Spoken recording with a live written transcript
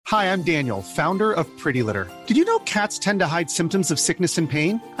Hi, I'm Daniel, founder of Pretty Litter. Did you know cats tend to hide symptoms of sickness and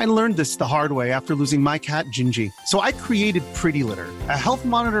pain? I learned this the hard way after losing my cat, Gingy. So I created Pretty Litter, a health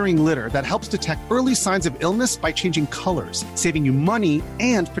monitoring litter that helps detect early signs of illness by changing colors, saving you money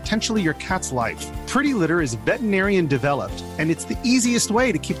and potentially your cat's life. Pretty Litter is veterinarian developed, and it's the easiest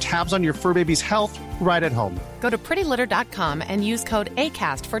way to keep tabs on your fur baby's health right at home. Go to prettylitter.com and use code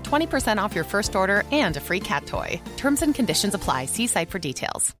ACAST for 20% off your first order and a free cat toy. Terms and conditions apply. See site for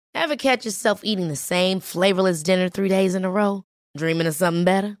details. Ever catch yourself eating the same flavorless dinner 3 days in a row? Dreaming of something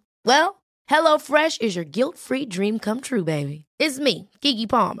better? Well, HelloFresh is your guilt-free dream come true, baby. It's me, Keke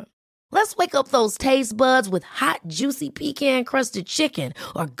Palmer. Let's wake up those taste buds with hot, juicy pecan-crusted chicken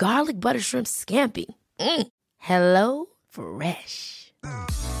or garlic butter shrimp scampi. Hello Fresh.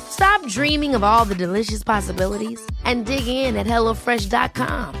 Stop dreaming of all the delicious possibilities and dig in at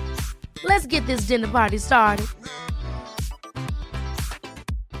HelloFresh.com. Let's get this dinner party started.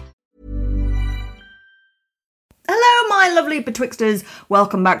 Hello, my lovely Betwixters.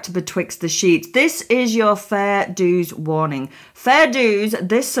 Welcome back to Betwixt the Sheets. This is your fair dues warning. Fair dues,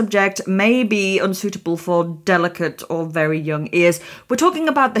 this subject may be unsuitable for delicate or very young ears. We're talking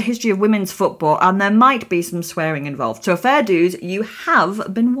about the history of women's football and there might be some swearing involved. So fair dues, you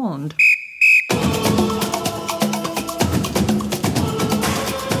have been warned.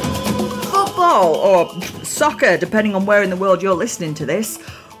 Football, or soccer, depending on where in the world you're listening to this.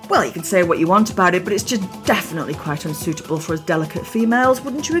 Well, you can say what you want about it, but it's just definitely quite unsuitable for us delicate females,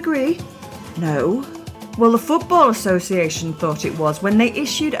 wouldn't you agree? No? Well, the Football Association thought it was when they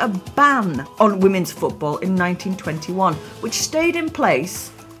issued a ban on women's football in 1921, which stayed in place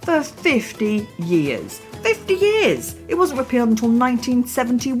for 50 years. 50 years! It wasn't repealed until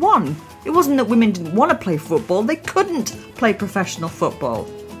 1971. It wasn't that women didn't want to play football, they couldn't play professional football.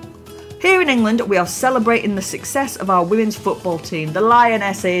 Here in England, we are celebrating the success of our women's football team, the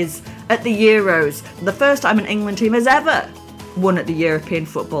Lionesses, at the Euros, the first time an England team has ever won at the European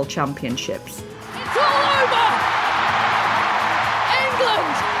Football Championships. It's all over!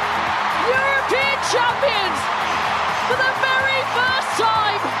 England, European champions for the very first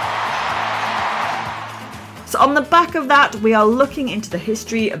time! So on the back of that, we are looking into the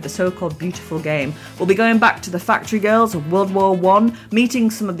history of the so-called beautiful game. We'll be going back to the factory girls of World War I, meeting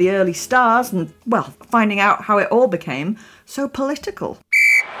some of the early stars and, well, finding out how it all became so political.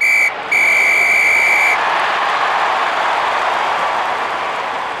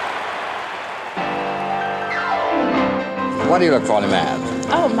 What do you look for in a man?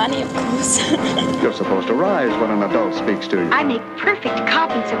 Oh, money, of course. You're supposed to rise when an adult speaks to you. I make perfect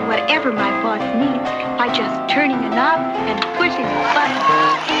copies of whatever my boss needs by just turning a knob and pushing a button.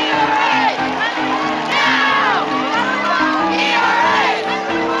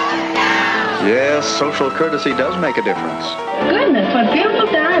 Yes, social courtesy does make a difference. Goodness, what beautiful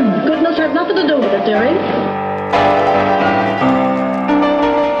time. Goodness has nothing to do with it, dearie.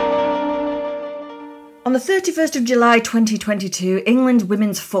 On the 31st of July 2022, England's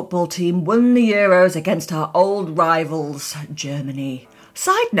women's football team won the Euros against our old rivals, Germany.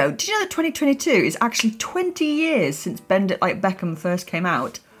 Side note, did you know that 2022 is actually 20 years since Bend It Like Beckham first came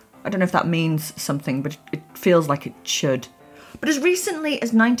out? I don't know if that means something, but it feels like it should. But as recently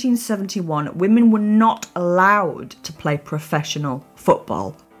as 1971, women were not allowed to play professional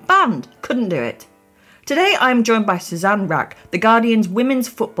football. Banned. Couldn't do it. Today I'm joined by Suzanne Rack, The Guardian's women's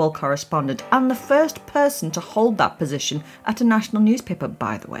football correspondent and the first person to hold that position at a national newspaper,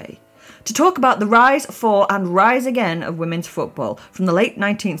 by the way, to talk about the rise, fall and rise again of women's football from the late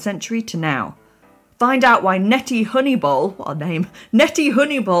 19th century to now. Find out why Nettie Honeyball, what a name, Nettie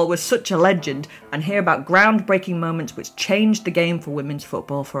Honeyball was such a legend, and hear about groundbreaking moments which changed the game for women's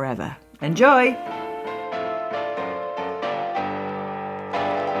football forever. Enjoy!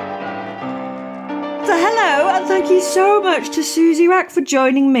 So hello, and thank you so much to Susie Rack for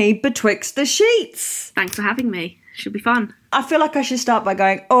joining me betwixt the sheets. Thanks for having me. Should be fun. I feel like I should start by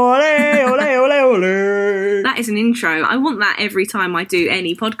going, ole, ole, ole, ole. That is an intro. I want that every time I do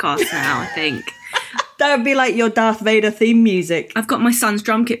any podcast now, I think. That would be like your Darth Vader theme music. I've got my son's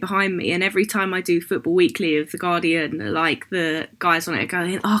drum kit behind me, and every time I do Football Weekly of The Guardian, like, the guys on it are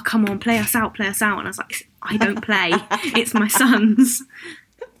going, oh, come on, play us out. And I was like, I don't play. It's my son's.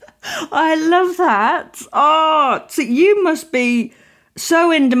 I love that. Oh, so you must be so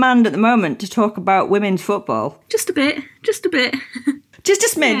in demand at the moment to talk about women's football. Just a bit. Just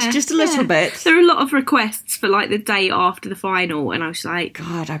a smidge, just a little bit. There are a lot of requests for like the day after the final, and I was like,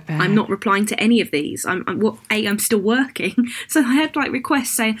 God, I bet. I'm not replying to any of these. I'm still working. So I had like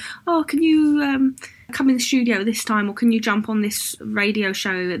requests saying, oh, can you come in the studio at this time, or can you jump on this radio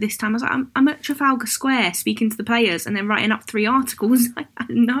show at this time? I was like, I'm at Trafalgar Square speaking to the players and then writing up 3 articles.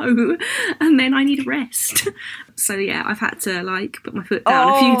 No, and then I need a rest. So yeah, I've had to like put my foot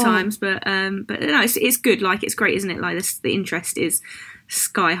down a few times, but no, it's good. Like, it's great, isn't it? Like, the interest is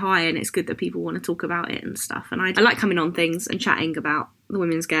sky high, and it's good that people want to talk about it and stuff. And I like coming on things and chatting about the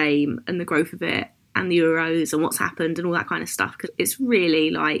women's game and the growth of it and the Euros and what's happened and all that kind of stuff, because it's really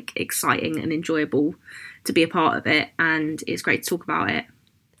like exciting and enjoyable to be a part of it, and it's great to talk about it.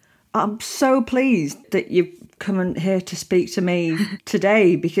 I'm so pleased that you've come in here to speak to me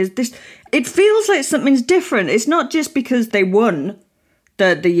today, because it feels like something's different. It's not just because they won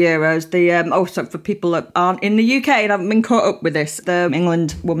the Euros. So for people that aren't in the UK and haven't been caught up with this, the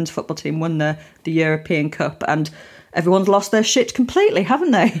England women's football team won the European Cup, and everyone's lost their shit completely, haven't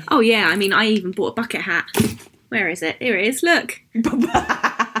they? Oh yeah, I mean, I even bought a bucket hat. Where is it? Here it is, look.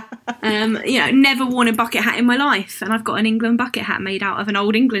 Never worn a bucket hat in my life, and I've got an England bucket hat made out of an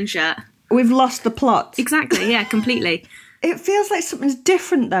old England shirt. We've lost the plot. Exactly, yeah, completely. It feels like something's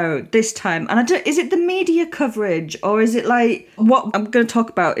different though this time, and is it the media coverage, or is it like, what I'm going to talk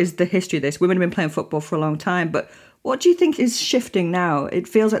about is the history of this. Women have been playing football for a long time, but what do you think is shifting now? It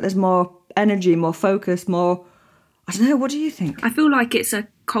feels like there's more energy, more focus, more, I don't know, what do you think? I feel like it's a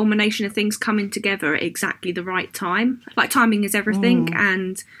culmination of things coming together at exactly the right time. Like, timing is everything,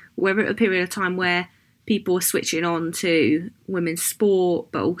 and we're at a period of time where people are switching on to women's sport,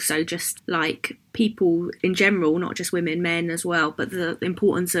 but also just like people in general, not just women, men as well, but the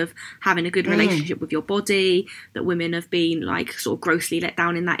importance of having a good relationship with your body, that women have been like sort of grossly let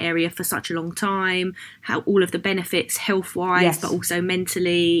down in that area for such a long time, how all of the benefits health-wise, but also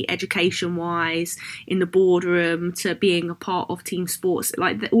mentally, education-wise, in the boardroom, to being a part of team sports,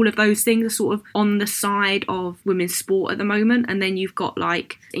 like all of those things are sort of on the side of women's sport at the moment. And then you've got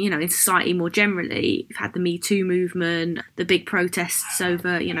like, in society more generally, you've had the Me Too movement, the big protests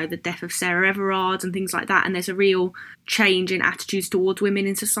over, the death of Sarah Everard and things like that, and there's a real change in attitudes towards women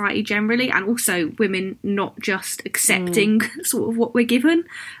in society generally, and also women not just accepting sort of what we're given,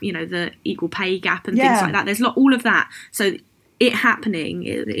 the equal pay gap and things like that. There's all of that. So it happening,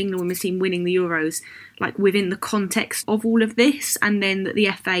 the England women's team winning the Euros, like within the context of all of this, and then that the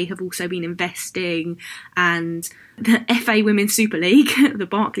FA have also been investing, and the FA Women's Super League, the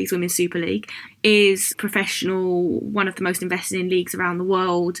Barclays Women's Super League, is professional, one of the most invested in leagues around the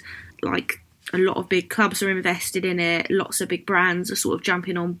world. Like, a lot of big clubs are invested in it, lots of big brands are sort of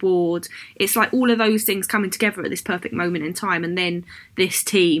jumping on board. It's like all of those things coming together at this perfect moment in time, and then this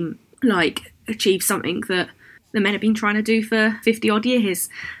team like achieves something that the men have been trying to do for 50 odd years,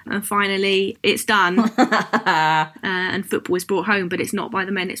 and finally it's done. And football is brought home, but it's not by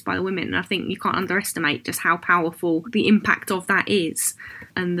the men, it's by the women. And I think you can't underestimate just how powerful the impact of that is,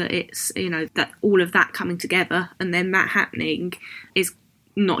 and that it's, that all of that coming together and then that happening is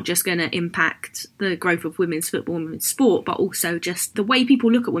not just going to impact the growth of women's football and women's sport, but also just the way people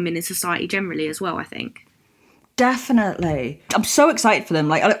look at women in society generally as well, I think. Definitely. I'm so excited for them.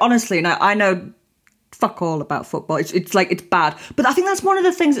 Like, honestly, now I know fuck all about football. It's like, it's bad. But I think that's one of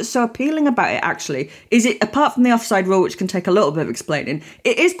the things that's so appealing about it, actually, is it, apart from the offside rule, which can take a little bit of explaining,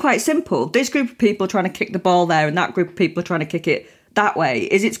 it is quite simple. This group of people are trying to kick the ball there, and that group of people are trying to kick it that way.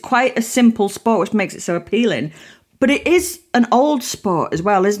 It's quite a simple sport, which makes it so appealing. But it is an old sport as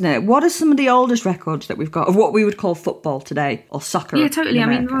well, isn't it? What are some of the oldest records that we've got of what we would call football today, or soccer? Yeah, totally. I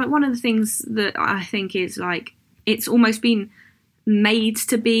mean, one of the things that I think is like, it's almost been made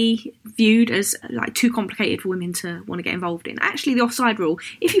to be viewed as like too complicated for women to want to get involved in. Actually, the offside rule,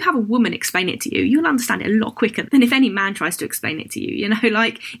 if you have a woman explain it to you, you'll understand it a lot quicker than if any man tries to explain it to you.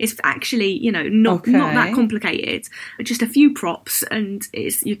 Like, it's actually, not that complicated. Just a few props and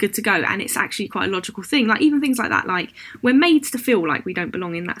you're good to go. And it's actually quite a logical thing. Like, even things like that, like, we're made to feel like we don't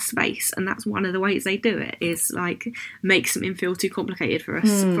belong in that space, and that's one of the ways they do it, is like make something feel too complicated for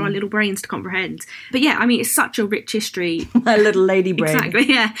us, for our little brains to comprehend. But yeah, I mean, it's such a rich history. A little lady brain.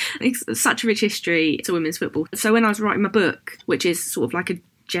 Exactly, yeah. It's such a rich history to women's football. So when I was writing my book, which is sort of like a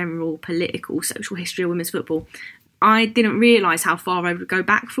general political, social history of women's football, I didn't realise how far I would go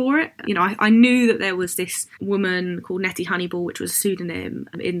back for it. I knew that there was this woman called Nettie Honeyball, which was a pseudonym,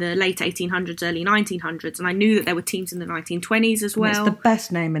 in the late 1800s, early 1900s, and I knew that there were teams in the 1920s as well. It's the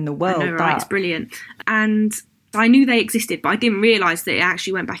best name in the world. I know, right? It's brilliant. And I knew they existed, but I didn't realise that it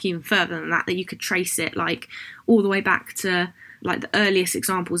actually went back even further than that you could trace it like all the way back to like the earliest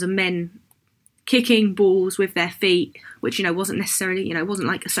examples of men kicking balls with their feet, which, wasn't necessarily, it wasn't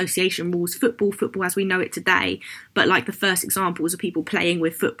like association rules, football as we know it today, but like the first examples of people playing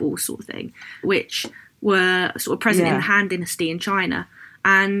with football sort of thing, which were sort of present in the Han Dynasty in China.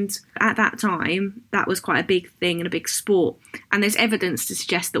 And at that time, that was quite a big thing and a big sport. And there's evidence to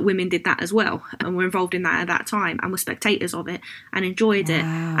suggest that women did that as well and were involved in that at that time and were spectators of it and enjoyed it.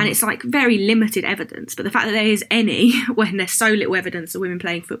 And it's like very limited evidence. But the fact that there is any, when there's so little evidence of women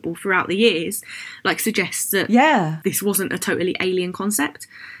playing football throughout the years, like suggests that this wasn't a totally alien concept.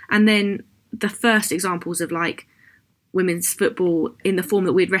 And then the first examples of like women's football in the form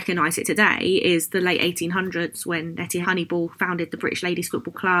that we'd recognise it today is the late 1800s when Nettie Honeyball founded the British Ladies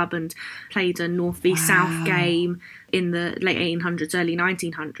Football Club and played a North v South game in the late 1800s, early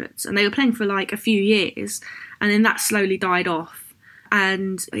 1900s. And they were playing for like a few years and then that slowly died off.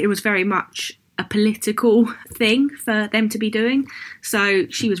 And it was very much a political thing for them to be doing. So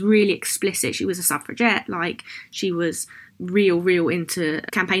she was really explicit. She was a suffragette, like she was real into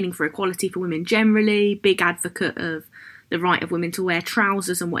campaigning for equality for women generally, big advocate of the right of women to wear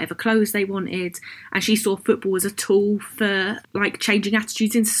trousers and whatever clothes they wanted. And she saw football as a tool for like changing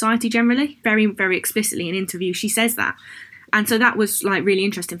attitudes in society generally. Very, very explicitly in interviews she says that. And so that was like really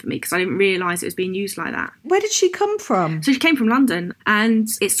interesting for me because I didn't realise it was being used like that. Where did she come from? So she came from London, and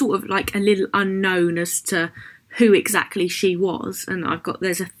it's sort of like a little unknown as to who exactly she was, and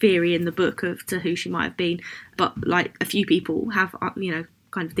there's a theory in the book of to who she might have been, but like a few people have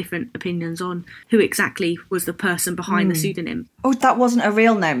kind of different opinions on who exactly was the person behind the pseudonym. Oh, that wasn't a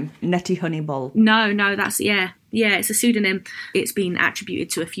real name, Nettie Honeyball? No, that's it's a pseudonym. It's been attributed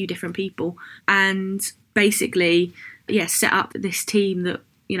to a few different people, and basically set up this team that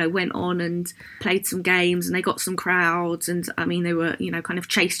went on and played some games, and they got some crowds, and I mean they were kind of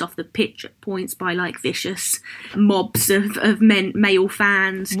chased off the pitch at points by like vicious mobs of male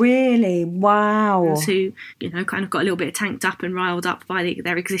fans. Really? Wow. Who kind of got a little bit tanked up and riled up by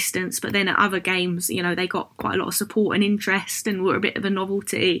their existence, but then at other games they got quite a lot of support and interest and were a bit of a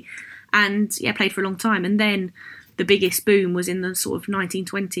novelty, and played for a long time. And then the biggest boom was in the sort of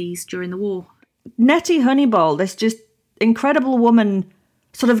 1920s during the war. Nettie Honeyball, this just incredible woman,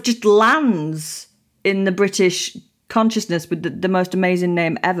 sort of just lands in the British consciousness with the most amazing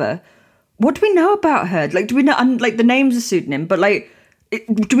name ever. What do we know about her? Like, do we know, like, the name's a pseudonym, but like,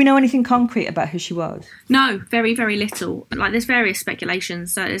 do we know anything concrete about who she was? No, very, very little. Like, there's various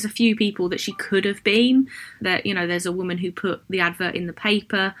speculations. So there's a few people that she could have been. That there's a woman who put the advert in the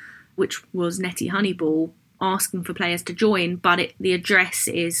paper, which was Nettie Honeyball, asking for players to join, but the address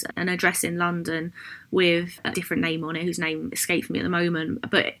is an address in London with a different name on it, whose name escapes me at the moment,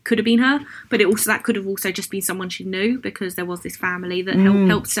 but it could have been her. But that could have also just been someone she knew, because there was this family that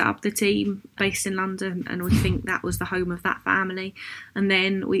helped set up the team based in London, and we think that was the home of that family. And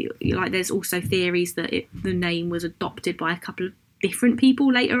then there's also theories that the name was adopted by a couple of different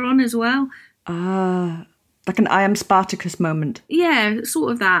people later on as well. Like an I Am Spartacus moment. Yeah,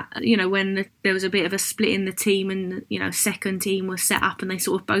 sort of that. When there was a bit of a split in the team and, second team was set up and they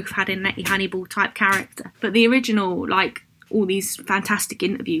sort of both had a Nettie Honeyball type character. But the original, like, all these fantastic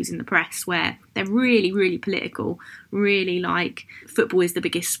interviews in the press where they're really, really political, really like, football is the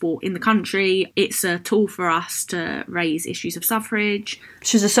biggest sport in the country. It's a tool for us to raise issues of suffrage.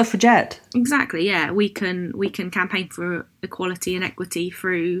 She's a suffragette. Exactly, yeah. We can campaign for equality and equity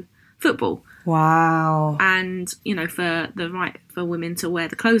through football. Wow. And, for the right for women to wear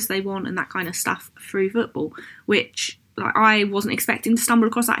the clothes they want and that kind of stuff through football, which, like, I wasn't expecting to stumble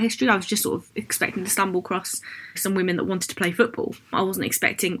across that history. I was just sort of expecting to stumble across some women that wanted to play football. I wasn't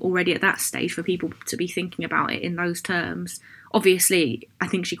expecting already at that stage for people to be thinking about it in those terms. Obviously, I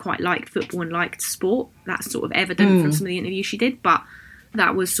think she quite liked football and liked sport. That's sort of evident from some of the interviews she did, but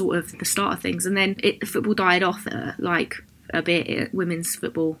that was sort of the start of things. And then football died off a bit at women's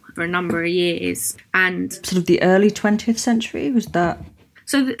football for a number of years. And sort of the early 20th century, was that?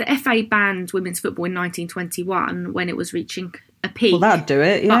 So the FA banned women's football in 1921 when it was reaching a peak. Well, that'd do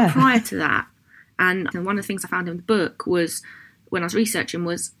it, yeah. But prior to that, and one of the things I found in the book was, when I was researching,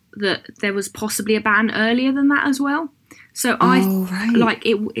 was that there was possibly a ban earlier than that as well. So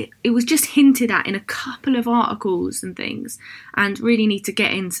it was just hinted at in a couple of articles and things, and really need to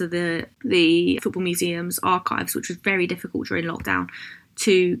get into the Football Museum's archives, which was very difficult during lockdown,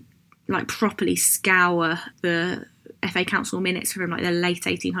 to like properly scour the FA Council minutes from like the late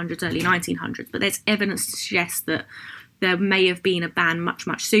 1800s, early 1900s. But there's evidence to suggest that there may have been a ban much,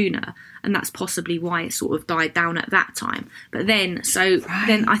 much sooner, and that's possibly why it sort of died down at that time. But then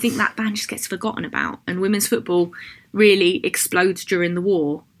I think that ban just gets forgotten about, and women's football really explodes during the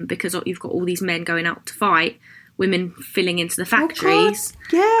war because you've got all these men going out to fight, women filling into the factories.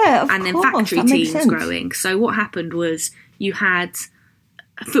 And then factory teams growing. So what happened was you had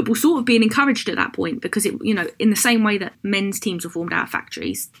football sort of being encouraged at that point because it, you know, in the same way that men's teams were formed out of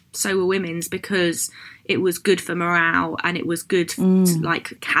factories, so were women's, because it was good for morale and it was good to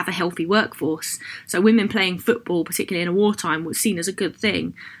like have a healthy workforce. So women playing football, particularly in a wartime, was seen as a good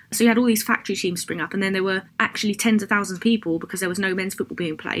thing. So you had all these factory teams spring up, and then there were actually tens of thousands of people, because there was no men's football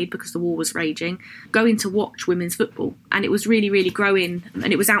being played because the war was raging, going to watch women's football. And it was really, really growing,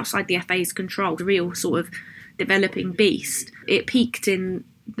 and it was outside the FA's control, the real sort of developing beast. It peaked in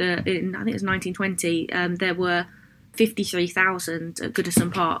I think it was 1920. There were 53,000 at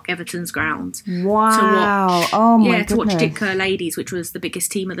Goodison Park, Everton's ground. Wow! To watch Ditka Ladies, which was the biggest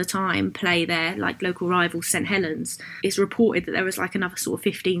team at the time, play their like local rival St Helens. It's reported that there was like another sort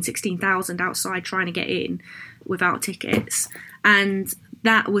of 16,000 outside trying to get in without tickets, and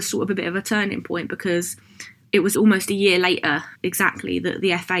that was sort of a bit of a turning point because it was almost a year later exactly that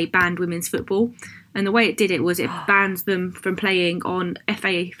the FA banned women's football. And the way it did it was it banned them from playing on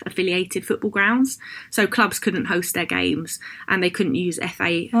FA-affiliated football grounds. So clubs couldn't host their games and they couldn't use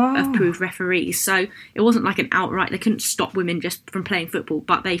FA-approved referees. So it wasn't like an outright, they couldn't stop women just from playing football,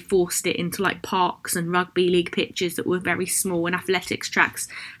 but they forced it into like parks and rugby league pitches that were very small and athletics tracks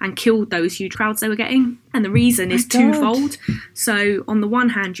and killed those huge crowds they were getting. And the reason is twofold. So on the one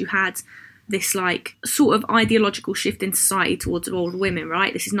hand, you had this like sort of ideological shift in society towards older women,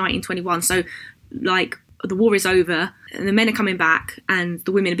 right? This is 1921. So like the war is over and the men are coming back and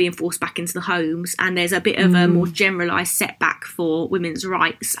the women are being forced back into the homes, and there's a bit of a more generalised setback for women's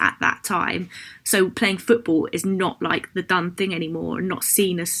rights at that time. So playing football is not like the done thing anymore and not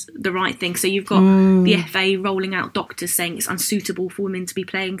seen as the right thing. So you've got the FA rolling out doctors saying it's unsuitable for women to be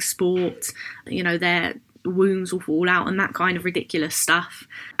playing sport, you know, their wounds will fall out and that kind of ridiculous stuff.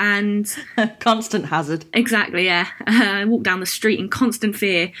 And constant hazard. Exactly, yeah. I walk down the street in constant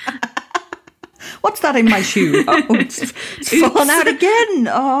fear. What's that in my shoe? Oh, it's fallen out again.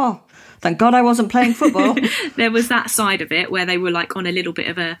 Oh, thank God I wasn't playing football. There was that side of it where they were like on a little bit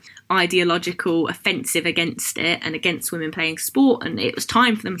of a ideological offensive against it and against women playing sport, and it was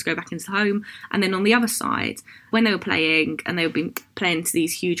time for them to go back into the home. And then on the other side, when they were playing and they were playing to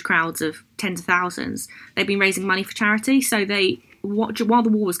these huge crowds of tens of thousands, they'd been raising money for charity. So while the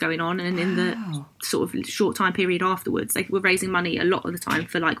war was going on and in the sort of short time period afterwards, they were raising money a lot of the time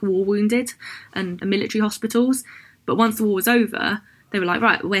for like war wounded and military hospitals. But once the war was over, they were like,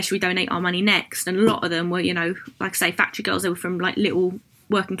 right, where should we donate our money next? And a lot of them were, you know, like say factory girls. They were from like little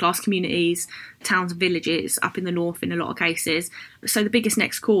working class communities, towns and villages up in the north in a lot of cases. So the biggest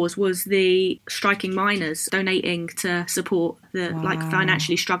next cause was the striking miners, donating to support the like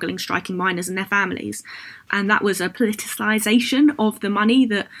financially struggling striking miners and their families. And that was a politicisation of the money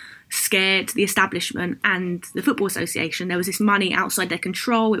that scared the establishment and the Football Association. There was this money outside their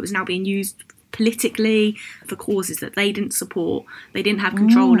control. It was now being used politically for causes that they didn't support, they didn't have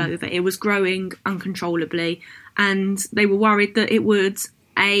control over. It was growing uncontrollably, and they were worried that it would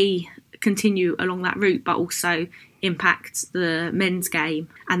continue along that route, but also impact the men's game,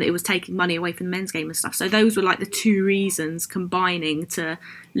 and that it was taking money away from the men's game and stuff. So those were like the two reasons combining to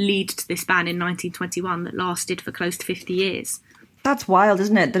lead to this ban in 1921 that lasted for close to 50 years. That's wild,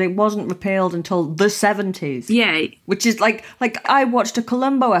 isn't it? That it wasn't repealed until the 70s. Yeah. Which is like I watched a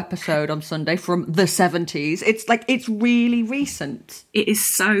Columbo episode on Sunday from the 70s. It's like, it's really recent. It is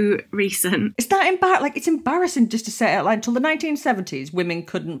so recent. Is that it's embarrassing just to say it like until the 1970s, women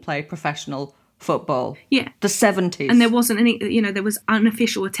couldn't play professional football. Yeah. The 70s. And there wasn't any, you know, there was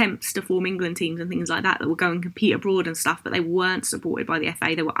unofficial attempts to form England teams and things like that would go and compete abroad and stuff, but they weren't supported by the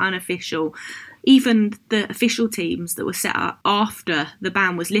FA. They were unofficial. Even the official teams that were set up after the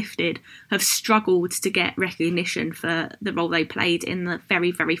ban was lifted have struggled to get recognition for the role they played in the very,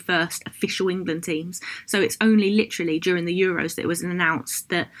 very first official England teams. So it's only literally during the Euros that it was announced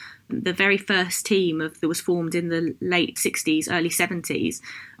that the very first team that was formed in the late 60s, early 70s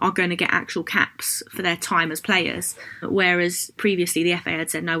are going to get actual caps for their time as players. Whereas previously the FA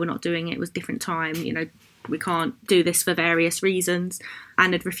had said, no, we're not doing it. It was a different time, you know, we can't do this for various reasons,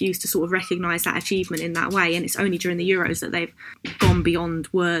 and had refused to sort of recognise that achievement in that way. And it's only during the Euros that they've gone beyond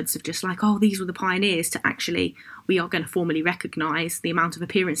words of just like, oh, these were the pioneers, to actually, we are going to formally recognise the amount of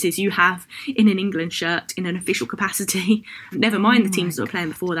appearances you have in an England shirt in an official capacity. Never mind the teams that were playing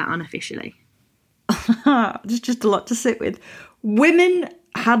before that unofficially. There's just a lot to sit with. Women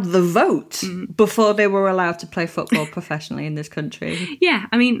had the vote before they were allowed to play football professionally in this country. Yeah,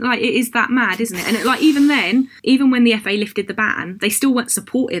 I mean, like, it is that mad, isn't it? And like, even then, even when the FA lifted the ban, they still weren't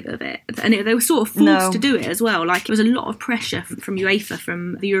supportive of it, and they were sort of forced to do it as well. Like, it was a lot of pressure from UEFA,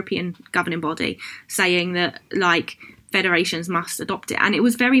 from the European governing body, saying that, like, federations must adopt it, and it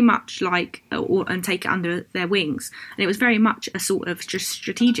was very much like and take it under their wings, and it was very much a sort of just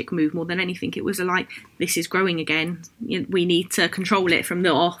strategic move more than anything. It was like, this is growing again, we need to control it from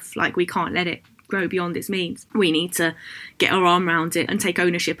the off, like, we can't let it grow beyond its means, we need to get our arm around it and take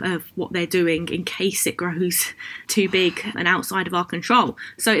ownership of what they're doing in case it grows too big and outside of our control.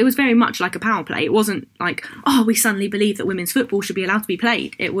 So it was very much like a power play. It wasn't like, oh, we suddenly believe that women's football should be allowed to be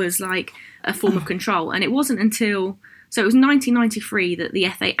played. It was like a form of control, and it wasn't until... So it was 1993 that the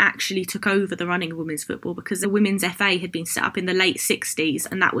FA actually took over the running of women's football, because the Women's FA had been set up in the late 60s,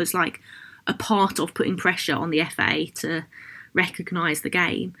 and that was like a part of putting pressure on the FA to recognise the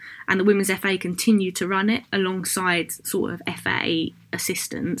game. And the Women's FA continued to run it alongside sort of FA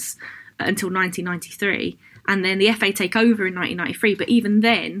assistants until 1993. And then the FA take over in 1993, but even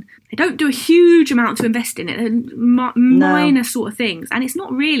then, they don't do a huge amount to invest in it. Minor sort of things. And it's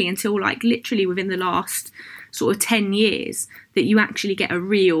not really until like literally within the last sort of 10 years that you actually get a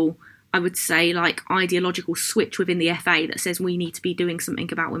real, I would say, like ideological switch within the FA that says we need to be doing something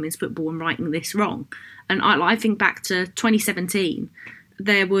about women's football and righting this wrong. And I think back to 2017,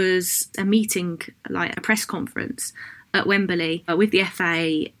 there was a meeting, like a press conference at Wembley with the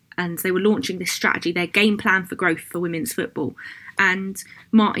FA, and they were launching this strategy, their game plan for growth for women's football. And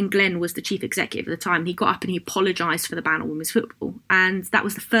Martin Glenn was the chief executive at the time. He got up and he apologised for the ban on women's football. And that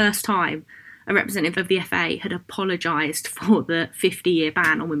was the first time a representative of the FA had apologised for the 50-year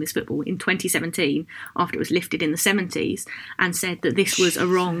ban on women's football in 2017, after it was lifted in the 70s, and said that this was a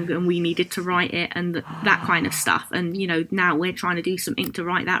wrong and we needed to right it, and that kind of stuff. And, you know, now we're trying to do something to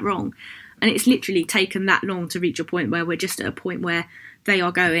right that wrong. And it's literally taken that long to reach a point where we're just at a point where they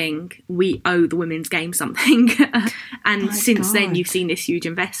are going, we owe the women's game something. And since then, you've seen this huge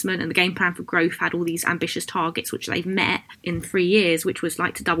investment, and the game plan for growth had all these ambitious targets, which they've met in 3 years, which was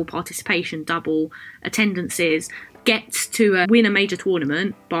like to double participation, double attendances, get to win a major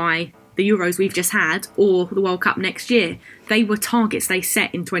tournament by the Euros we've just had, or the World Cup next year. They were targets they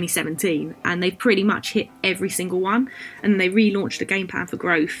set in 2017, and they've pretty much hit every single one. And they relaunched a game plan for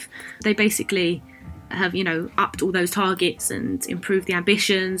growth. They basically have, you know, upped all those targets and improved the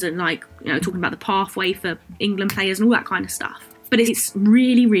ambitions, and, like, you know, talking about the pathway for England players and all that kind of stuff. But it's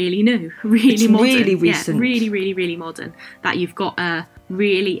really, really new, really modern. Really recent. Yeah, really, really, really modern, that you've got a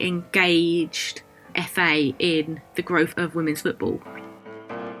really engaged FA in the growth of women's football.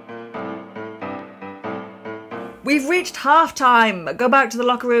 We've reached half-time. Go back to the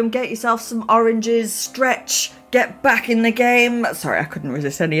locker room, get yourself some oranges, stretch, get back in the game. Sorry, I couldn't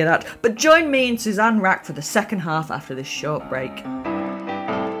resist any of that. But join me and Suzanne Rack for the second half after this short break.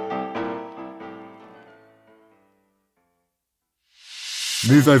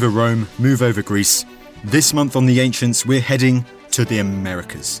 Move over Rome, move over Greece. This month on The Ancients, we're heading to the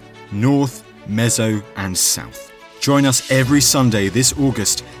Americas. North, Meso and South. Join us every Sunday this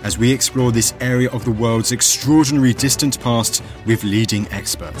August as we explore this area of the world's extraordinary distant past with leading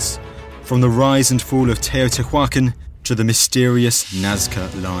experts. From the rise and fall of Teotihuacan to the mysterious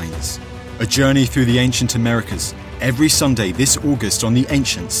Nazca Lines. A journey through the ancient Americas, every Sunday this August on The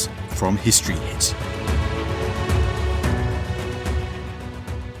Ancients from History Hit.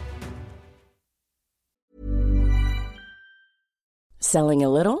 Selling a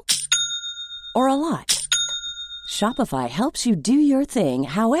little or a lot? Shopify helps you do your thing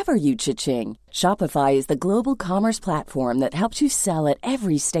however you cha-ching. Shopify is the global commerce platform that helps you sell at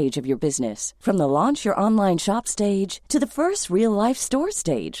every stage of your business. From the launch your online shop stage to the first real-life store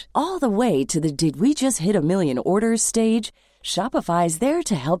stage, all the way to the did we just hit a million orders stage. Shopify is there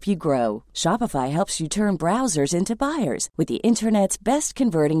to help you grow. Shopify helps you turn browsers into buyers with the internet's best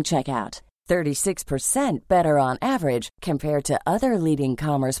converting checkout. 36% better on average compared to other leading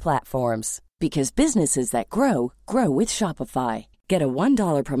commerce platforms. Because businesses that grow, grow with Shopify. Get a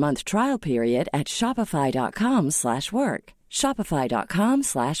 $1 per month trial period at shopify.com/work.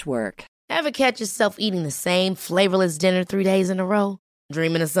 Shopify.com/work. Ever catch yourself eating the same flavorless dinner 3 days in a row?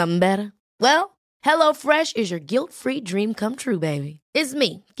 Dreaming of something better? Well, HelloFresh is your guilt-free dream come true, baby. It's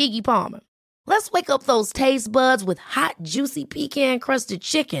me, Keke Palmer. Let's wake up those taste buds with hot, juicy pecan-crusted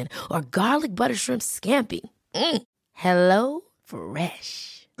chicken or garlic butter shrimp scampi. HelloFresh.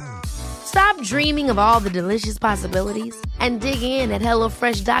 Stop dreaming of all the delicious possibilities and dig in at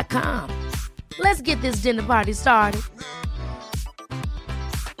HelloFresh.com. Let's get this dinner party started.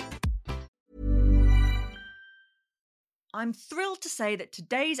 I'm thrilled to say that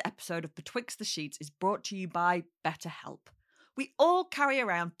today's episode of Betwixt the Sheets is brought to you by BetterHelp. We all carry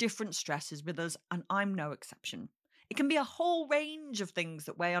around different stresses with us, and I'm no exception. It can be a whole range of things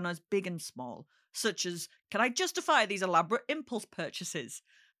that weigh on us, big and small, such as, can I justify these elaborate impulse purchases?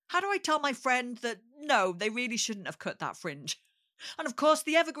 How do I tell my friend that, no, they really shouldn't have cut that fringe? And of course,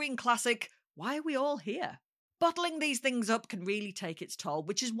 the evergreen classic, why are we all here? Bottling these things up can really take its toll,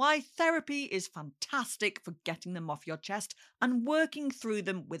 which is why therapy is fantastic for getting them off your chest and working through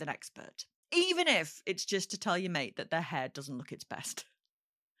them with an expert. Even if it's just to tell your mate that their hair doesn't look its best.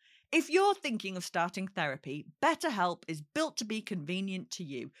 If you're thinking of starting therapy, BetterHelp is built to be convenient to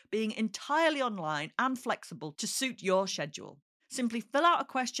you, being entirely online and flexible to suit your schedule. Simply fill out a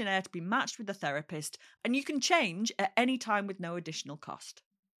questionnaire to be matched with a therapist, and you can change at any time with no additional cost.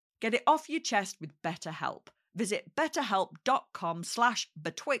 Get it off your chest with BetterHelp. Visit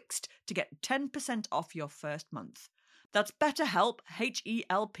betterhelp.com/betwixt to get 10% off your first month. That's BetterHelp,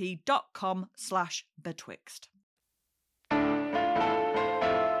 HELP.com/betwixt.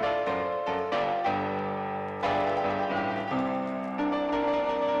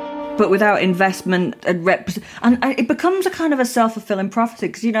 But without investment and it becomes a kind of a self-fulfilling prophecy,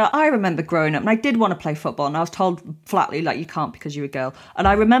 because, you know, I remember growing up and I did want to play football and I was told flatly, like, you can't because you're a girl. And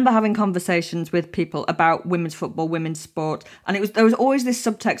I remember having conversations with people about women's football, women's sport, and there was always this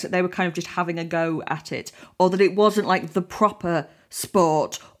subtext that they were kind of just having a go at it, or that it wasn't like the proper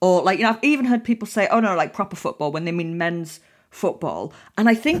sport, or like, you know, I've even heard people say, oh no, like proper football when they mean men's football. And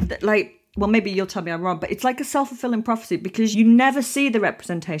I think that, like, well, maybe you'll tell me I'm wrong, but it's like a self-fulfilling prophecy because you never see the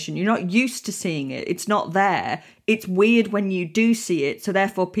representation. You're not used to seeing it. It's not there. It's weird when you do see it. So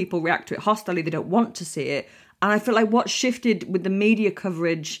therefore people react to it hostilely. They don't want to see it. And I feel like what shifted with the media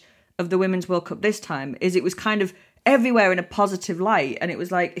coverage of the Women's World Cup this time is it was kind of everywhere in a positive light. And it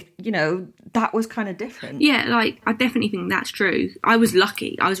was like, you know, that was kind of different. Yeah, like, I definitely think that's true. I was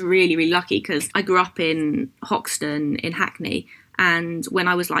lucky. I was really, really lucky because I grew up in Hoxton in Hackney. And when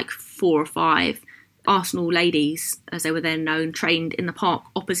I was like 4 or 5, Arsenal ladies, as they were then known, trained in the park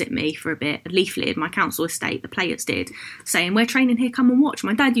opposite me for a bit, leafleted my council estate, the players did, saying, we're training here, come and watch.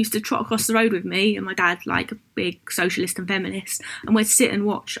 My dad used to trot across the road with me, and my dad, like a big socialist and feminist, and we'd sit and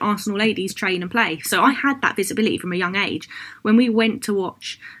watch Arsenal ladies train and play. So I had that visibility from a young age. When we went to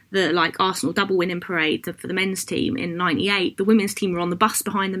watch the like Arsenal double winning parade for the men's team in '98, the women's team were on the bus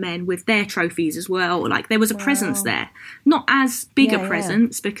behind the men with their trophies as well. Like, there was a presence there, not as big a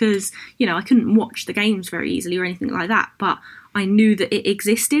presence because, you know, I couldn't watch the games very easily or anything like that, but I knew that it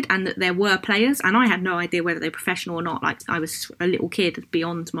existed and that there were players, and I had no idea whether they were professional or not. Like, I was a little kid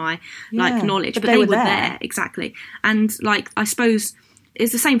beyond my like knowledge, but they were there. Exactly. And like, I suppose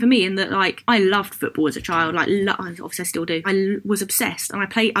it's the same for me in that, like, I loved football as a child. Like, obviously I still do. I was obsessed, and I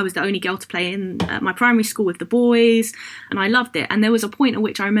was the only girl to play in my primary school with the boys, and I loved it. And there was a point at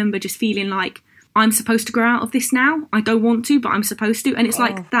which I remember just feeling like, I'm supposed to grow out of this now. I don't want to, but I'm supposed to. And it's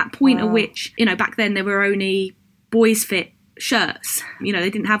like that point at which, you know, back then there were only boys fit shirts. You know, they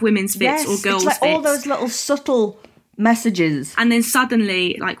didn't have women's fits or girls' it's like fits. all those little subtle messages. And then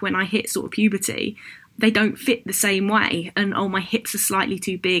suddenly, like when I hit sort of puberty, they don't fit the same way, and oh, my hips are slightly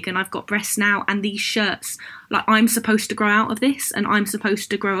too big and I've got breasts now, and these shirts, like, I'm supposed to grow out of this and I'm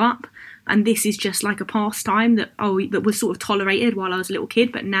supposed to grow up, and this is just like a pastime that was sort of tolerated while I was a little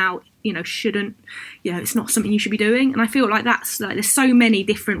kid, but now, you know, shouldn't, you know, it's not something you should be doing. And I feel like that's like, there's so many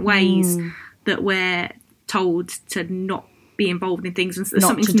different ways that we're told to not be involved in things, and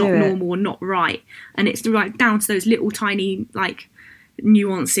something's not normal or not right, and it's right down to those little tiny like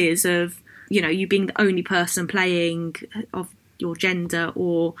nuances of, you know, you being the only person playing of your gender,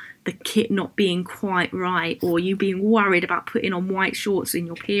 or the kit not being quite right, or you being worried about putting on white shorts in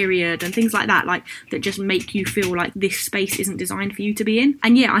your period and things like that just make you feel like this space isn't designed for you to be in.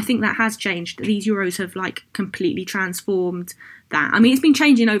 And yeah, I think that has changed. These Euros have like completely transformed that. I mean, it's been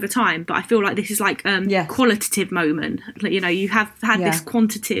changing over time, but I feel like this is like qualitative moment. Like, you know, you have had this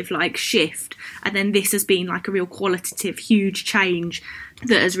quantitative like shift, and then this has been like a real qualitative huge change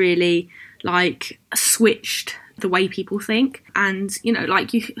that has really like switched the way people think. And, you know,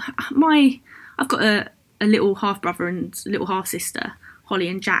 like I've got a little half brother and little half sister, Holly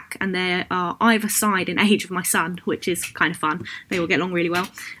and Jack, and they are either side in age of my son, which is kind of fun. They all get along really well.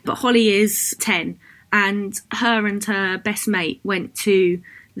 But Holly is 10, and her best mate went to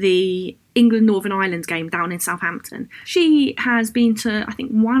the England Northern Ireland game down in Southampton. She has been to, I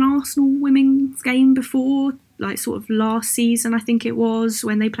think, one Arsenal women's game before, like sort of last season, I think it was,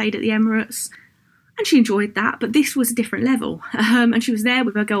 when they played at the Emirates. And she enjoyed that, but this was a different level. And she was there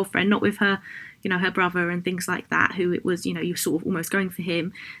with her girlfriend, not with her, her brother and things like that, who it was, you sort of almost going for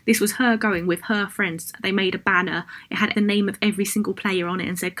him. This was her going with her friends. They made a banner. It had the name of every single player on it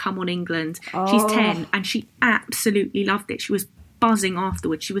and said, "Come on, England." Oh. She's 10 and she absolutely loved it. She was buzzing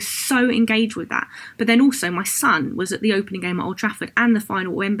afterwards. She was so engaged with that. But then also my son was at the opening game at Old Trafford and the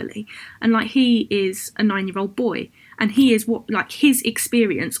final at Wembley. And he is a 9-year-old boy. And he is his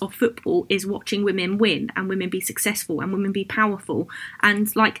experience of football is watching women win and women be successful and women be powerful.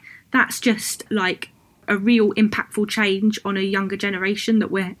 And that's just a real impactful change on a younger generation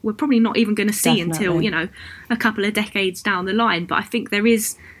that we're probably not even going to see until, a couple of decades down the line. But I think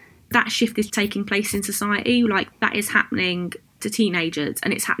that shift is taking place in society. That is happening to teenagers,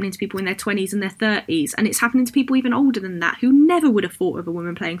 and it's happening to people in their 20s and their 30s, and it's happening to people even older than that who never would have thought of a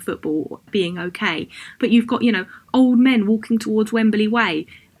woman playing football being okay. But you've got, old men walking towards Wembley Way,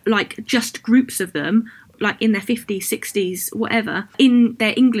 just groups of them, in their 50s, 60s, whatever, in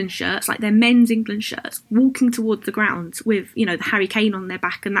their England shirts, their men's England shirts, walking towards the ground with, the Harry Kane on their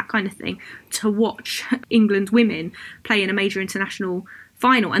back and that kind of thing, to watch England women play in a major international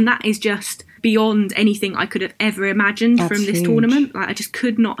final. And that is just beyond anything I could have ever imagined from this tournament. I just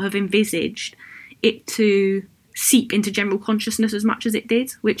could not have envisaged it to seep into general consciousness as much as it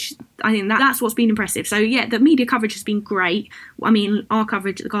did, which I think that's what's been impressive. So yeah, the media coverage has been great. I mean, our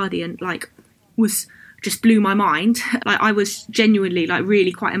coverage at The Guardian was just blew my mind. I was genuinely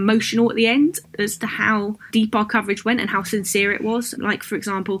really quite emotional at the end as to how deep our coverage went and how sincere it was. For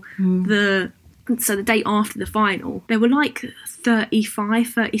example, the day after the final, there were 35,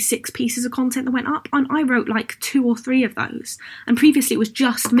 36 pieces of content that went up, and I wrote 2 or 3 of those. And previously it was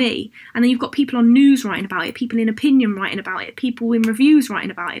just me. And then you've got people on news writing about it, people in opinion writing about it, people in reviews writing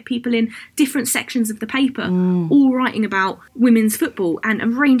about it, people in different sections of the paper, all writing about women's football and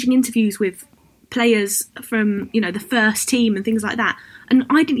arranging interviews with players from, the first team and things like that. And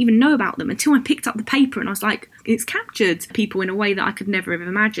I didn't even know about them until I picked up the paper and I was like, it's captured people in a way that I could never have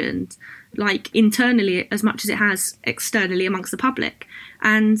imagined, internally as much as it has externally amongst the public.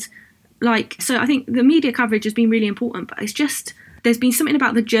 And so I think the media coverage has been really important, but it's just, there's been something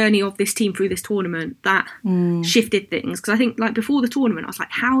about the journey of this team through this tournament that shifted things. Because I think before the tournament, I was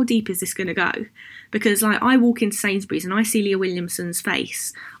like, how deep is this going to go? Because I walk into Sainsbury's and I see Leah Williamson's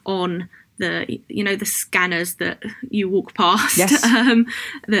face on the scanners that you walk past, yes.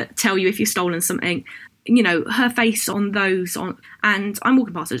 That tell you if you've stolen something, her face on those and I'm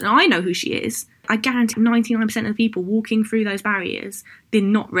walking past her and I know who she is. I guarantee 99% of the people walking through those barriers did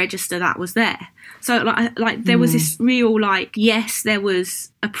not register that was there. So there was this real yes, there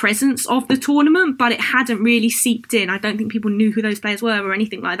was a presence of the tournament, but it hadn't really seeped in. I don't think people knew who those players were or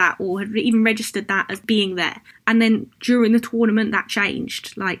anything like that, or had even registered that as being there. And then during the tournament that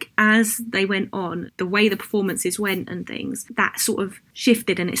changed. As they went on, the way the performances went and things, that sort of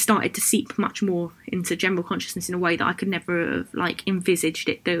shifted and it started to seep much more into general consciousness in a way that I could never have envisaged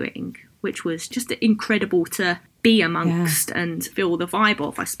it doing, which was just incredible to be amongst and feel the vibe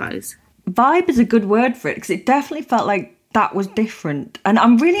of, I suppose. Vibe is a good word for it, because it definitely felt like that was different. And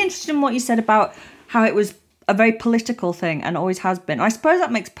I'm really interested in what you said about how it was a very political thing and always has been. I suppose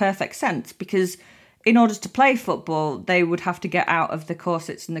that makes perfect sense, because in order to play football, they would have to get out of the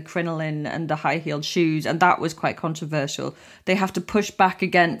corsets and the crinoline and the high-heeled shoes, and that was quite controversial. They have to push back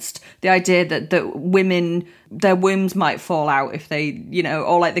against the idea that women, their wombs might fall out if they,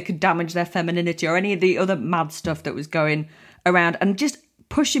 or they could damage their femininity, or any of the other mad stuff that was going around, and just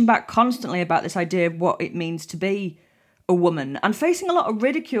pushing back constantly about this idea of what it means to be a woman, and facing a lot of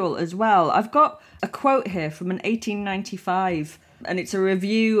ridicule as well. I've got a quote here from an 1895, and it's a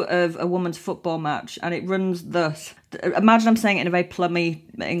review of a women's football match, and it runs thus. Imagine I'm saying it in a very plummy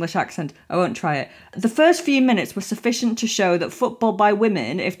English accent. I won't try it. The first few minutes were sufficient to show that football by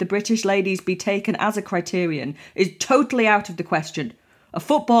women, if the British ladies be taken as a criterion, is totally out of the question. A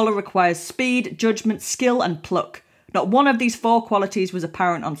footballer requires speed, judgment, skill and pluck. Not one of these 4 qualities was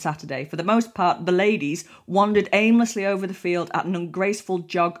apparent on Saturday. For the most part, the ladies wandered aimlessly over the field at an ungraceful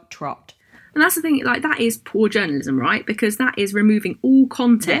jog trot. And that's the thing, that is poor journalism, right? Because that is removing all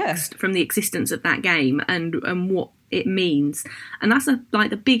context from the existence of that game and what it means. And that's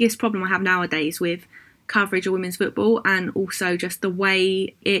the biggest problem I have nowadays with coverage of women's football, and also just the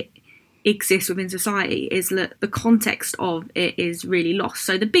way it exists within society, is that the context of it is really lost.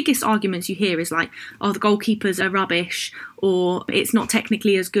 So the biggest arguments you hear is the goalkeepers are rubbish, or it's not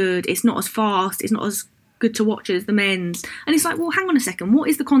technically as good, it's not as fast, it's not as good to watch as the men's. And it's well, hang on a second, what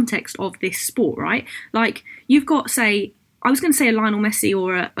is the context of this sport, right? You've got, say, I was going to say a Lionel Messi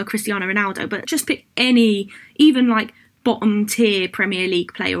or a Cristiano Ronaldo, but just pick any, even bottom tier Premier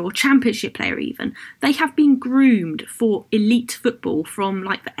League player or Championship player even, they have been groomed for elite football from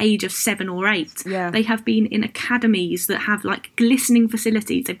like the age of 7 or 8. Yeah. They have been in academies that have like glistening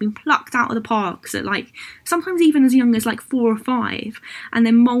facilities. They've been plucked out of the parks at like sometimes even as young as like 4 or 5, and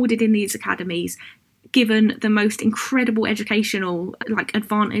then moulded in these academies, given the most incredible educational like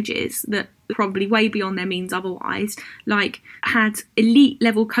advantages that probably way beyond their means otherwise, like had elite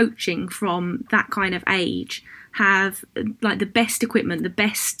level coaching from that kind of age, have like the best equipment, the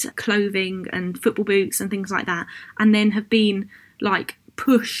best clothing and football boots and things like that, and then have been like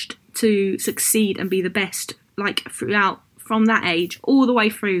pushed to succeed and be the best like throughout from that age all the way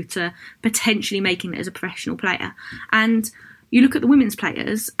through to potentially making it as a professional player. And you look at the women's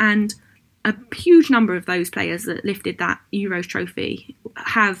players, and a huge number of those players that lifted that Euros trophy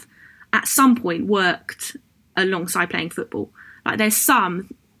have at some point worked alongside playing football. Like there's some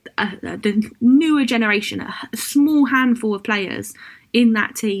the newer generation, a small handful of players in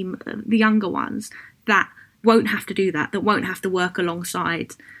that team, the younger ones, that won't have to do that won't have to work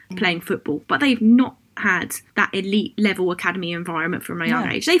alongside playing football. But they've not had that elite level academy environment from a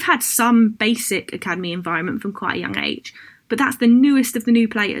young age. They've had some basic academy environment from quite a young age. But that's the newest of the new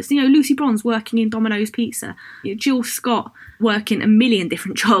players. You know, Lucy Bronze working in Domino's Pizza. You know, Jill Scott working a million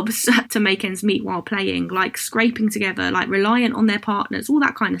different jobs to make ends meet while playing, like scraping together, like reliant on their partners, all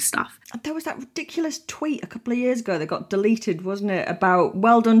that kind of stuff. There was that ridiculous tweet a couple of years ago that got deleted, wasn't it? About,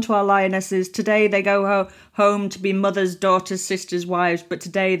 well done to our lionesses. Today they go home to be mothers, daughters, sisters, wives, but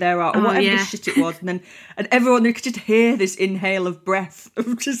today there are, or whatever the shit it was. And everyone, you could just hear this inhale of breath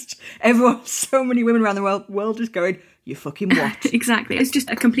of just everyone, so many women around the world just going, you fucking what? Exactly. It's just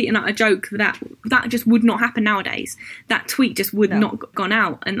a complete and utter joke that just would not happen nowadays. That tweet just would not have gone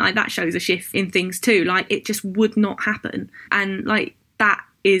out. And like that shows a shift in things too. Like it just would not happen. And like that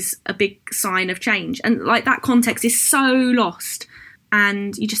is a big sign of change. And like that context is so lost.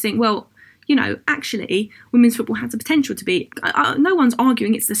 And you just think, well, you know, actually, women's football has the potential to be... no one's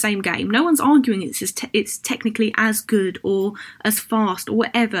arguing it's the same game. No one's arguing it's technically as good or as fast or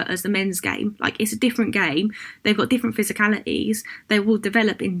whatever as the men's game. Like, it's a different game. They've got different physicalities. They will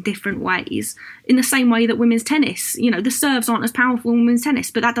develop in different ways. In the same way that women's tennis, you know, the serves aren't as powerful in women's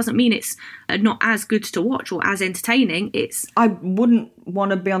tennis, but that doesn't mean it's not as good to watch or as entertaining. I wouldn't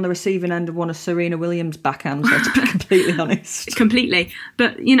want to be on the receiving end of one of Serena Williams' backhands, to be completely honest. Completely.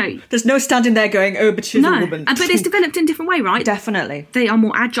 But, you know... There's no standing there going, oh, but she's a woman. But it's developed in a different way, right? Definitely. They are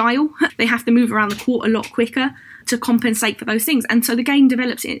more agile. They have to move around the court a lot quicker to compensate for those things. And so the game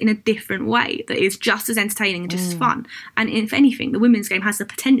develops in a different way that is just as entertaining and just as fun. And if anything, the women's game has the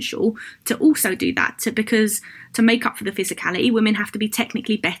potential to also do that, because to make up for the physicality, women have to be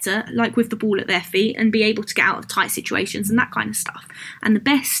technically better, like with the ball at their feet, and be able to get out of tight situations and that kind of stuff. And the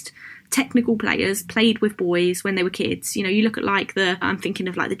best technical players played with boys when they were kids. You know, you look at like I'm thinking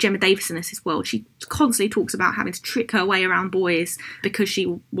of like the Gemma Davison of this world. She constantly talks about having to trick her way around boys because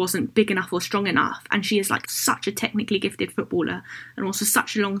she wasn't big enough or strong enough. And she is like such a technically gifted footballer and also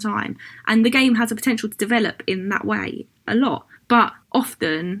such a long time. And the game has a potential to develop in that way a lot. But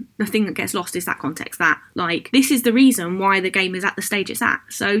often the thing that gets lost is that context, that like this is the reason why the game is at the stage it's at.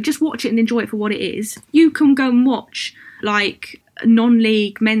 So just watch it and enjoy it for what it is. You can go and watch like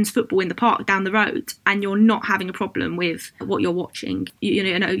non-league men's football in the park down the road and you're not having a problem with what you're watching. You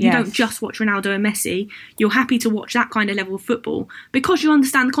don't just watch Ronaldo and Messi. You're happy to watch that kind of level of football because you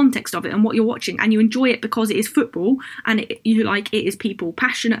understand the context of it and what you're watching, and you enjoy it because it is football and it is people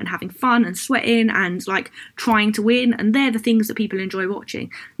passionate and having fun and sweating and like trying to win, and they're the things that people enjoy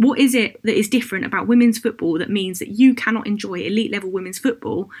watching. What is it that is different about women's football that means that you cannot enjoy elite level women's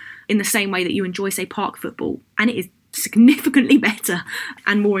football in the same way that you enjoy, say, park football? And it is significantly better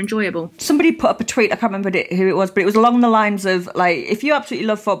and more enjoyable. Somebody put up a tweet, I can't remember who it was, but it was along the lines of like, if you absolutely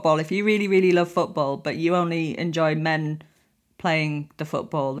love football, if you really, really love football, but you only enjoy men playing the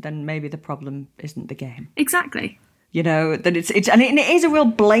football, then maybe the problem isn't the game. Exactly. You know, that it's and it is a real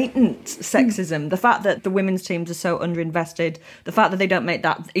blatant sexism. The fact that the women's teams are so underinvested, the fact that they don't make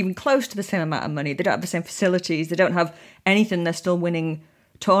that even close to the same amount of money, they don't have the same facilities, they don't have anything, they're still winning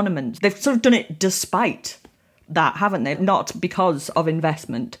tournaments. They've sort of done it despite that, haven't they? Not because of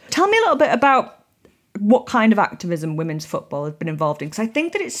investment. Tell me a little bit about what kind of activism women's football has been involved in, because I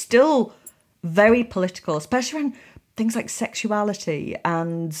think that it's still very political, especially around things like sexuality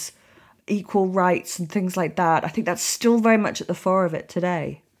and equal rights and things like that. I think that's still very much at the fore of it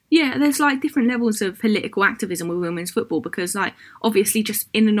today. Yeah, there's like different levels of political activism with women's football, because like obviously just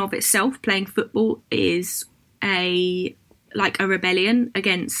in and of itself playing football is a like a rebellion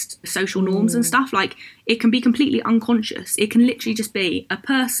against social norms and stuff. Like, it can be completely unconscious. It can literally just be a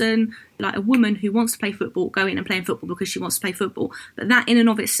person, like a woman who wants to play football, going and playing football because she wants to play football. But that in and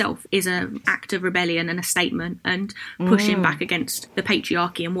of itself is an act of rebellion and a statement and pushing back against the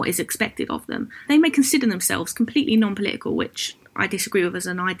patriarchy and what is expected of them. They may consider themselves completely non-political, which I disagree with as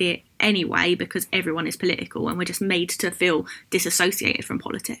an idea anyway, because everyone is political and we're just made to feel disassociated from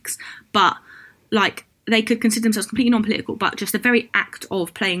politics. But, like, they could consider themselves completely non-political, but just the very act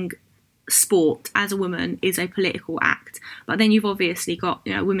of playing sport as a woman is a political act. But then you've obviously got,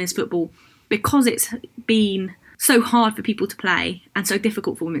 you know, women's football, because it's been so hard for people to play and so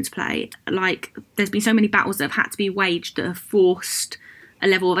difficult for women to play. Like, there's been so many battles that have had to be waged that have forced a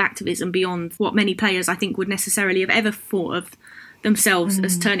level of activism beyond what many players, I think, would necessarily have ever thought of themselves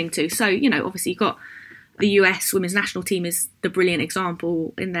as turning to. So, you know, obviously you've got the US women's national team is the brilliant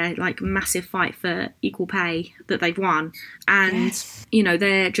example in their like massive fight for equal pay that they've won. And, you know,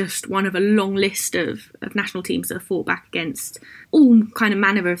 they're just one of a long list of national teams that have fought back against all kind of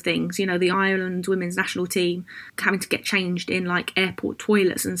manner of things. You know, the Ireland women's national team having to get changed in like airport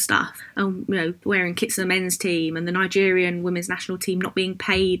toilets and stuff, and, you know, wearing kits of the men's team, and the Nigerian women's national team not being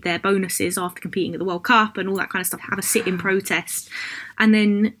paid their bonuses after competing at the World Cup and all that kind of stuff, have a sit-in protest. And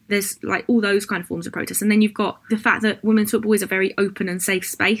then there's like all those kind of forms of protest. And then you've got the fact that women's football is a very open and safe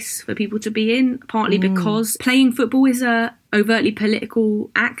space for people to be in, partly because playing football is a overtly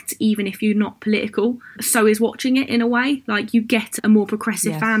political act, even if you're not political. So is watching it, in a way. Like, you get a more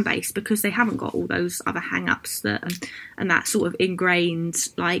progressive fan base because they haven't got all those other hang-ups and that sort of ingrained,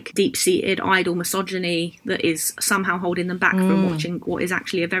 like, deep-seated idle misogyny that is somehow holding them back from watching what is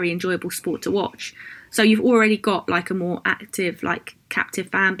actually a very enjoyable sport to watch. So you've already got like a more active, like, captive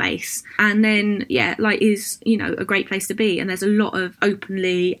fan base. And then, yeah, like, is, you know, a great place to be. And there's a lot of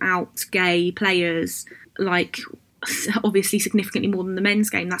openly out gay players, like, obviously significantly more than the men's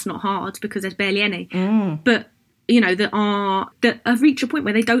game. That's not hard because there's barely any. But, you know, that have reached a point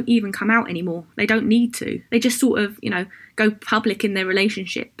where they don't even come out anymore. They don't need to. They just sort of, you know, go public in their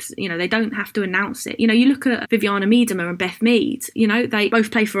relationships. You know, they don't have to announce it. You know, you look at Viviana Miedema and Beth Mead, you know, they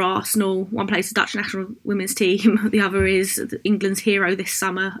both play for Arsenal. One plays the Dutch national women's team. The other is England's hero this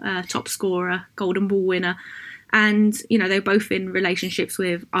summer, top scorer, Golden Ball winner. And, you know, they're both in relationships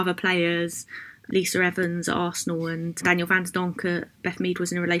with other players. Lisa Evans at Arsenal and Daniel van der Donk, Beth Mead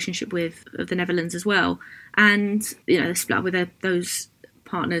was in a relationship with of the Netherlands as well. And, you know, they split up with those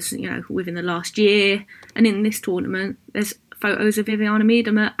partners, you know, within the last year. And in this tournament, there's photos of Viviana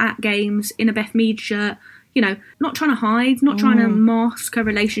Miedema at games in a Beth Mead shirt, you know, not trying to hide, not trying to mask her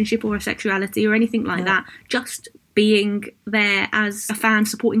relationship or her sexuality or anything like that, just being there as a fan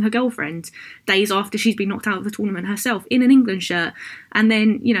supporting her girlfriend days after she's been knocked out of the tournament herself in an England shirt. And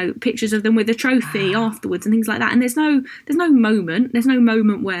then, you know, pictures of them with a trophy afterwards and things like that. And there's no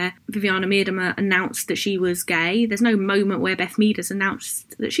moment where Viviana Miedema announced that she was gay. There's no moment where Beth Mead has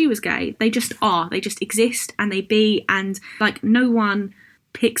announced that she was gay. They just are. They just exist and they be, and like no one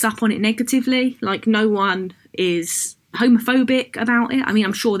picks up on it negatively. Like no one is homophobic about it. I mean,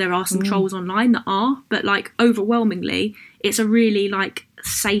 I'm sure there are some trolls online that are, but like overwhelmingly it's a really like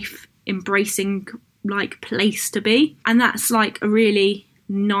safe, embracing like place to be. And that's like a really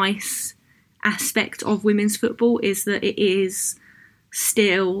nice aspect of women's football, is that it is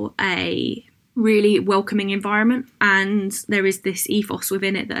still a really welcoming environment, and there is this ethos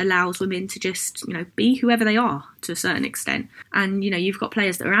within it that allows women to just, you know, be whoever they are to a certain extent. And, you know, you've got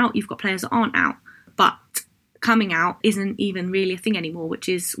players that are out, you've got players that aren't out, but coming out isn't even really a thing anymore, which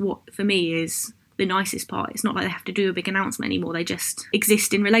is what for me is the nicest part. It's not like they have to do a big announcement anymore. They just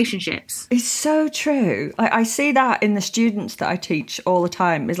exist in relationships. It's so true. Like, I see that in the students that I teach all the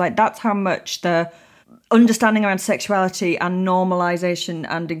time. It's like, that's how much the understanding around sexuality and normalisation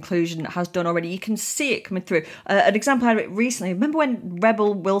and inclusion has done already. You can see it coming through. An example I had recently, remember when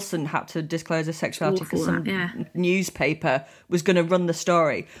Rebel Wilson had to disclose her sexuality because some newspaper was going to run the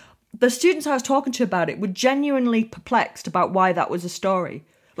story? The students I was talking to about it were genuinely perplexed about why that was a story.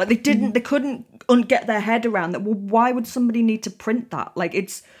 Like, they couldn't get their head around that. Well, why would somebody need to print that?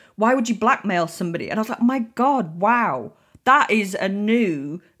 Like, why would you blackmail somebody? And I was like, my God, wow. That is a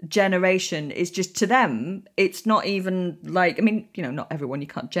new generation. It's just, to them, it's not even like, I mean, you know, not everyone, you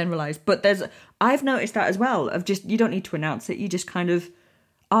can't generalise, but I've noticed that as well, of just, you don't need to announce it, you just kind of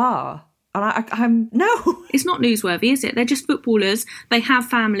are. And no. It's not newsworthy, is it? They're just footballers. They have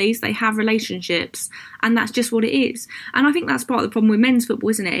families, they have relationships, and that's just what it is. And I think that's part of the problem with men's football,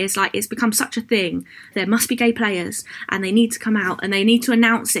 isn't it? It's like, it's become such a thing. There must be gay players, and they need to come out, and they need to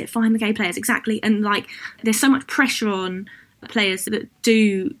announce it, find the gay players, exactly. And like, there's so much pressure on players that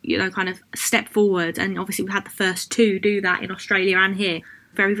do, kind of step forward. And obviously we've had the first 2 do that in Australia and here.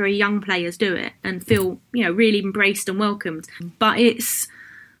 Very, very young players do it and feel, really embraced and welcomed. But it's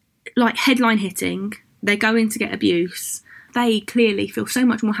like headline hitting. They're going to get abuse. They clearly feel so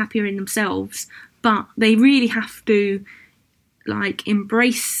much more happier in themselves, but they really have to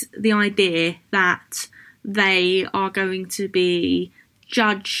embrace the idea that they are going to be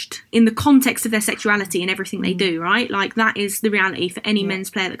judged in the context of their sexuality and everything they do, right? That is the reality for any men's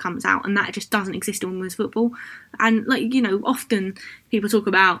player that comes out, and that just doesn't exist in women's football. And often people talk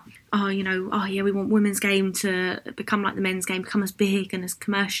about, we want women's game to become like the men's game, become as big and as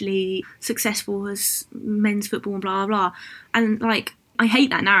commercially successful as men's football and blah, blah, blah. And I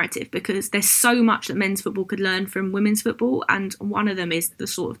hate that narrative because there's so much that men's football could learn from women's football, and one of them is the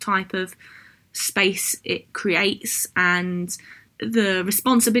sort of type of space it creates and the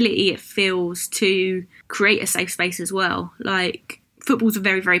responsibility it feels to create a safe space as well. Football's a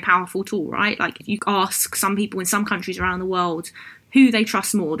very, very powerful tool, right? If you ask some people in some countries around the world who they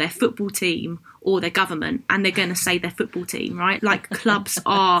trust more, their football team or their government, and they're going to say their football team, right? Clubs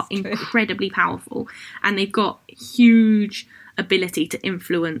are incredibly powerful, and they've got huge ability to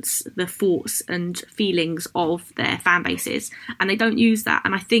influence the thoughts and feelings of their fan bases, and they don't use that.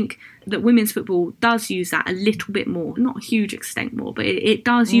 And I think that women's football does use that a little bit more, not a huge extent more, but it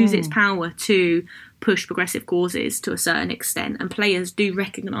does use its power to push progressive causes to a certain extent, and players do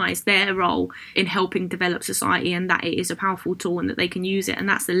recognise their role in helping develop society, and that it is a powerful tool and that they can use it. And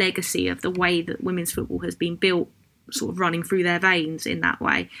that's the legacy of the way that women's football has been built, sort of running through their veins in that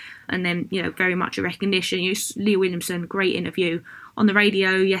way. And then, very much a recognition. Leah Williamson, great interview on the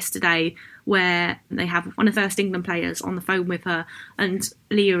radio yesterday where they have one of the First England players on the phone with her, and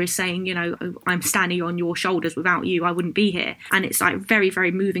Leah is saying, I'm standing on your shoulders, without you I wouldn't be here. And it's very, very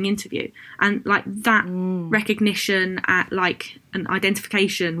moving interview. And that recognition at an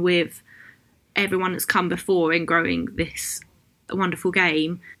identification with everyone that's come before in growing this wonderful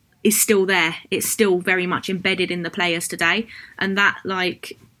game is still there. It's still very much embedded in the players today, and that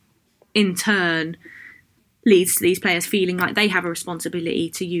in turn leads to these players feeling like they have a responsibility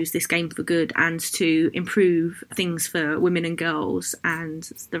to use this game for good and to improve things for women and girls and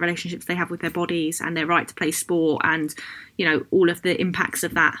the relationships they have with their bodies and their right to play sport and all of the impacts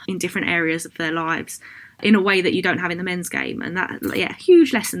of that in different areas of their lives in a way that you don't have in the men's game. And that,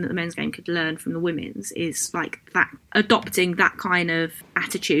 huge lesson that the men's game could learn from the women's is that adopting that kind of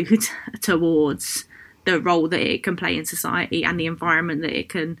attitude towards the role that it can play in society and the environment that it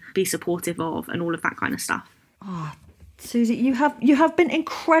can be supportive of and all of that kind of stuff. Oh, Susie, you have been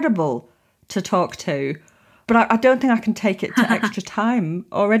incredible to talk to, but I don't think I can take it to extra time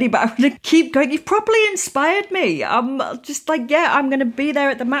already, but I'm going to keep going. You've properly inspired me. I'm just I'm going to be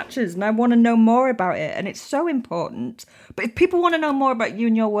there at the matches and I want to know more about it, and it's so important. But if people want to know more about you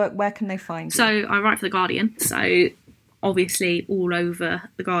and your work, where can they find you? So I write for The Guardian, so obviously all over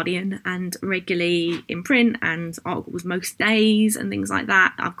The Guardian and regularly in print and articles most days and things like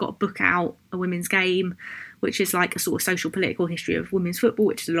that. I've got a book out, A Women's Game, which is a sort of social political history of women's football,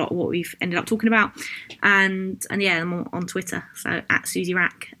 which is a lot of what we've ended up talking about. And I'm on Twitter, so at Susie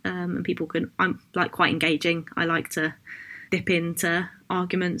Rack, and people can, I'm quite engaging. I like to dip into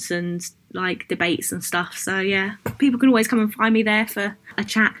arguments and debates and stuff. So yeah, people can always come and find me there for a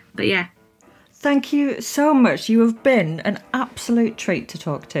chat. But yeah. Thank you so much. You have been an absolute treat to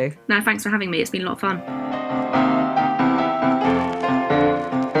talk to. No, thanks for having me. It's been a lot of fun.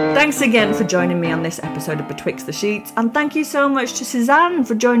 Thanks again for joining me on this episode of Betwixt the Sheets, and thank you so much to Suzanne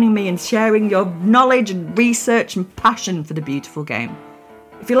for joining me and sharing your knowledge and research and passion for the beautiful game.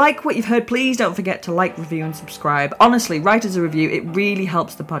 If you like what you've heard, please don't forget to like, review and subscribe. Honestly, write us a review. It really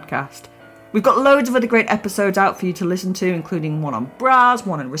helps the podcast. We've got loads of other great episodes out for you to listen to, including one on bras,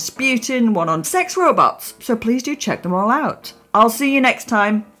 one on Rasputin, one on sex robots, so please do check them all out. I'll see you next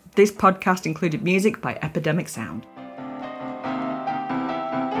time. This podcast included music by Epidemic Sound.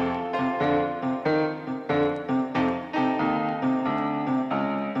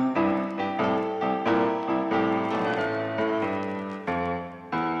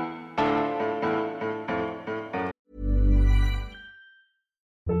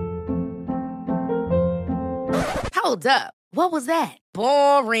 Hold up. What was that?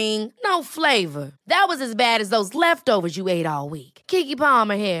 Boring. No flavor. That was as bad as those leftovers you ate all week. Keke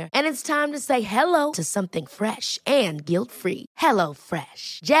Palmer here, and it's time to say hello to something fresh and guilt-free. Hello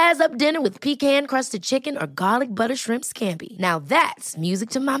Fresh. Jazz up dinner with pecan-crusted chicken or garlic butter shrimp scampi. Now that's music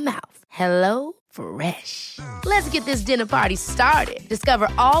to my mouth. Hello Fresh. Let's get this dinner party started. Discover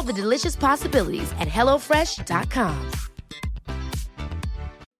all the delicious possibilities at HelloFresh.com.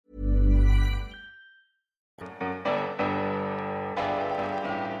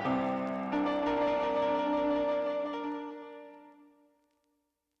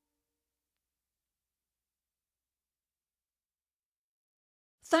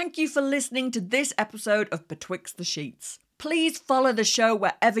 Thank you for listening to this episode of Betwixt the Sheets. Please follow the show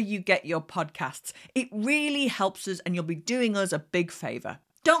wherever you get your podcasts. It really helps us and you'll be doing us a big favour.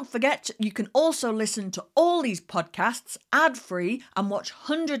 Don't forget, you can also listen to all these podcasts ad-free and watch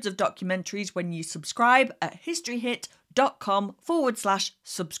hundreds of documentaries when you subscribe at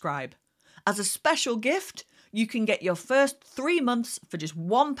historyhit.com/subscribe. As a special gift, you can get your first 3 months for just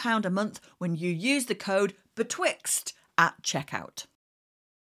 £1 a month when you use the code BETWIXT at checkout.